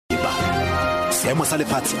seemo sa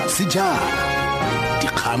lefatshe se jang.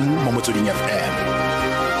 Dikgang mo Motsweding FM,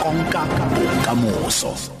 konka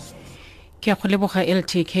bokamoso. Ke a go leboga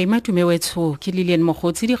LTK matumewetso ke Lillian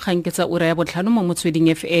Mogotsi dikgang ke tsa ura ya Botlhano mo Motsweding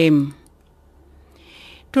FM.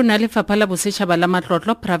 Tona Lefapha la la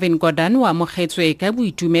Matlotlo Pravin Gordhan wa amogetswe ka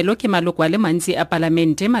boitumelo ke maloko a le mantsi a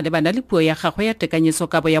palamente malebana le puo ya gagwe ya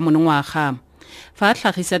tekanyetsokabo ya monongwaga. Fa a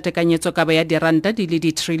tlhagisa tekanyetsokabo ya diranta di le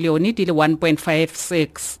ditrilione di le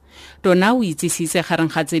 1.56. Tona o itsisitse gareng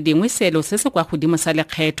ga tse dingwe selo se se kwa godimo sa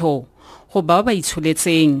lekgetho go bao ba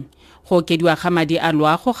itsholetseng go okediwa ga madi a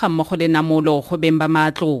loago ga mmogo le namolo go beng ba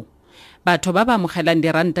matlo. Batho ba ba amogelang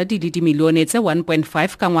diranta di le dimilione tse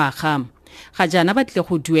 1.5 ka ngwaga ga jaana ba tle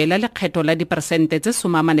go duela lekgetho la diperesente tse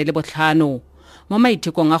 45 mo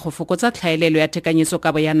maitekong a go fokotsa tlhaelelo ya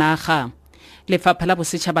tekanyetsokabo ya naga. Lefapha la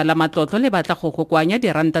la Matlotlo le batla go kokoanya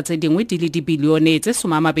diranta tse dingwe di le dibilione tse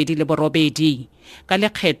 28 ka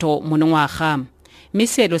lekgetho monongwaga. Mme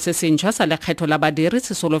seelo se sentšhwa sa lekgetho la badiri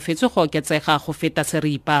se solofetswe go oketsega go feta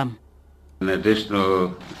seripa. An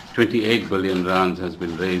additional 28 billion rands has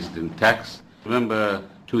been raised in tax. Remember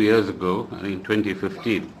 2 years ago, in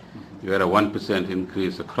 2015, you had a 1%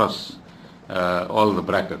 increase across all the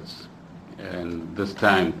brackets. And this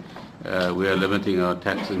time, we are limiting our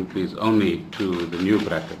tax increase only to the new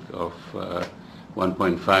bracket of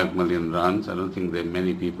 1.5 million rands. I don't think there are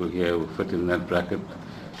many people here who fit in that bracket.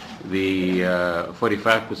 The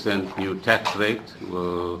 45% new tax rate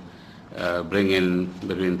will bring in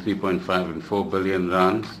between 3.5 and 4 billion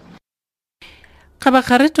rands.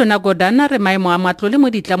 Kabagare Tona Gordhan re maemo a matlole mo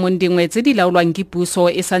ditlamong dingwe tse di laolwang ke puso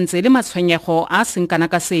e santse le matshwenyego a seng kana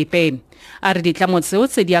ka sepe. A re ditlamo tseo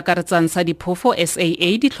tse di akaretsang sa diphofo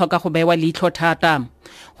SAA di tlhoka go bewa leitlho thata.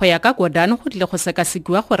 Go ya ka Gordhan go tle go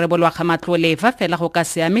sekasekiwa go rebolwa ga matlole fa fela go ka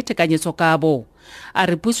siame tekanyetsokabo. A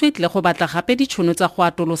re puso e tle go batla gape ditšhono tsa go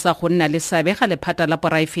atolosa go nna le seabe ga lephata la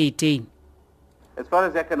poraefete. As far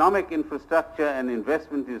as economic infrastructure and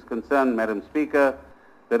investment is concerned, Madam Speaker,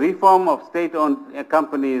 the reform of state-owned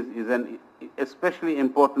companies is an especially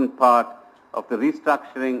important part of the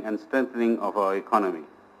restructuring and strengthening of our economy.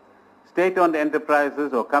 State-owned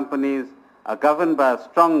enterprises or companies are governed by a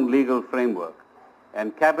strong legal framework,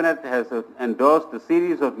 and Cabinet has endorsed a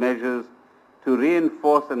series of measures to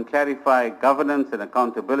reinforce and clarify governance and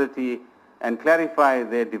accountability and clarify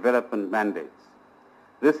their development mandates.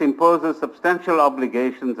 This imposes substantial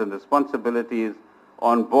obligations and responsibilities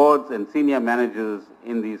on boards and senior managers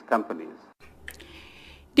in these companies.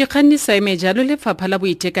 Dikgang sa jalo Lefapha la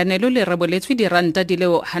Boitekanelo le reboletswe diranta di le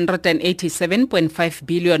 187.5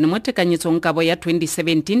 billion mo tekanyetsong kabo ya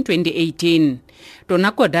 2017-2018.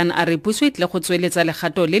 Tona Gordhan a re puso e tle go tsweletsa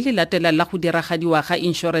legato le le latelang la go diragadiwa ga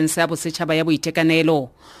insurance ya bosetšhaba ya boitekanelo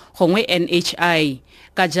gongwe NHI.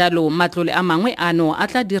 Ka jalo matlole a mangwe ano a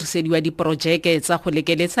tla dirisediwa diporojeke tsa go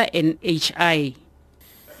lekeletsa NHI.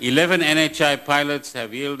 11 NHI pilots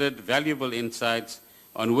have yielded valuable insights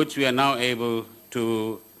on which we are now able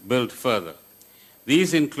to build further.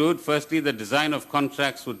 These include, firstly, the design of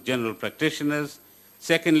contracts with general practitioners,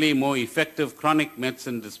 secondly, more effective chronic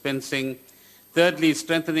medicine dispensing, thirdly,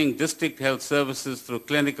 strengthening district health services through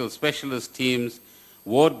clinical specialist teams,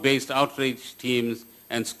 ward-based outreach teams,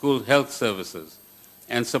 and school health services,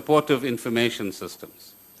 and supportive information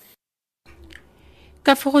systems.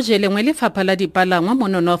 Ka fogo jelengwe Lefapha la Dipalangwa mo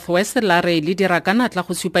Northwest la re le dira ka natla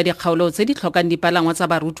go supa dikgaolo tse di tlhokang dipalangwa tsa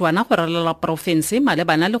barutwana go ralala profense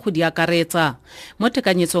malebana le go di akaretsa mo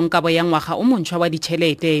tekanyetsong kabo ya ngwaga o montshwa wa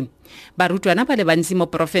dichelete. Barutwana ba le bantsi mo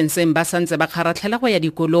profenseng ba santse ba kgaratlhela go ya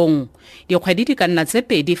dikolong. Dikgwedi di ka nna tse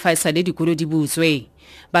pedi fa e sale dikolo di butswe.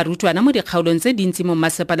 Barutwana mo dikgaolong tse dintsi mo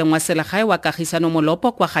masepaleng wa selegae wa Kagisano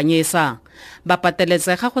Molopo kwa Ganyesa ba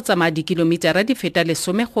pateletsega go tsamaya dikilomitara di feta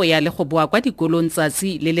 10 go ya le go boa kwa dikolong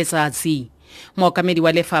tsatsi le letsatsi. Mookamedi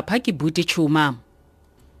wa lefapha ke Buti Chuma.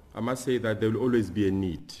 I must say that there will always be a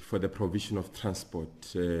need for the provision of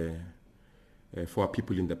transport for our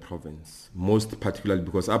people in the province, most particularly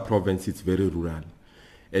because our province is very rural.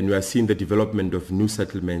 And we are seeing the development of new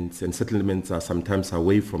settlements, and settlements are sometimes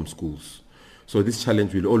away from schools. So this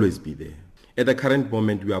challenge will always be there. At the current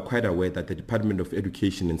moment, we are quite aware that the Department of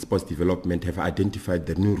Education and Sports Development have identified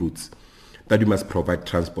the new routes that we must provide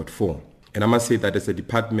transport for. And I must say that as a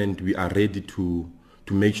department, we are ready to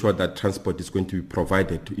make sure that transport is going to be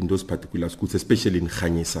provided in those particular schools, especially in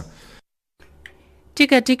Ganyesa.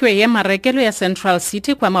 Tikatikwe ya marekelo ya Central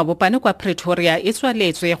City kwa mabopane kwa Pretoria e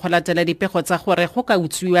tswaletswe go latela dipego tsa gore go ka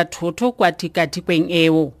utswiwa thoto kwa tikatikweng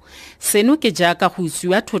eo. Seno ke jaaka go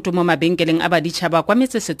utswiwa thoto mo mabenkeleng a baditšhaba kwa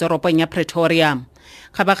metsesetoropo ya Pretoria.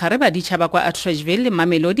 Gabagare baditšhaba kwa Atteridgeville le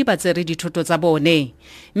Mamelodi ba tsere dithoto tsa bone,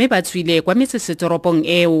 mme ba tswile kwa metsesetoropo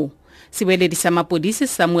eo. Sebueledi sa mapodisi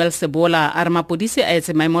Samuel Sebola a re mapodisi a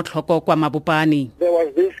etse maemo tlhoko kwa Mabopane. There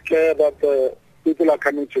was this scare that people are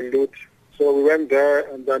coming to loot. So we went there,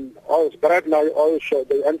 and then but right now all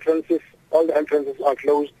the entrances are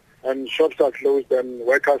closed and shops are closed and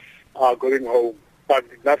workers are going home. But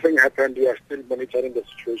nothing happened. We are still monitoring the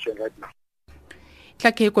situation right now.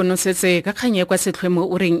 Tlhake konosetse ka kganye kwa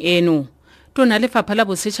setlhwemo o reng eno. Tona Lefapha la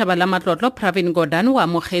Bosetšhaba la Matlotlo Pravin Gordhan wa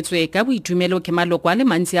amogetswe ka boitumelo ke maloko a le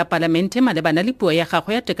mantsi a palamente malebana le puo ya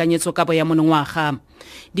gagwe ya tekanyetso kabo ya monongwaga.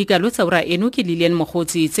 Dikalo tsa ura eno ke Lillian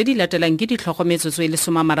Mogotsi tse di latelang ke ditlhogometso tse le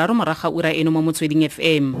 30 moraga ura eno mo Motsweding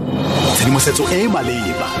FM. Tshedimosetso e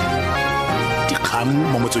maleba.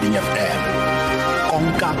 Dikgang mo Motsweding FM.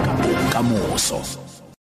 Konka bokamoso.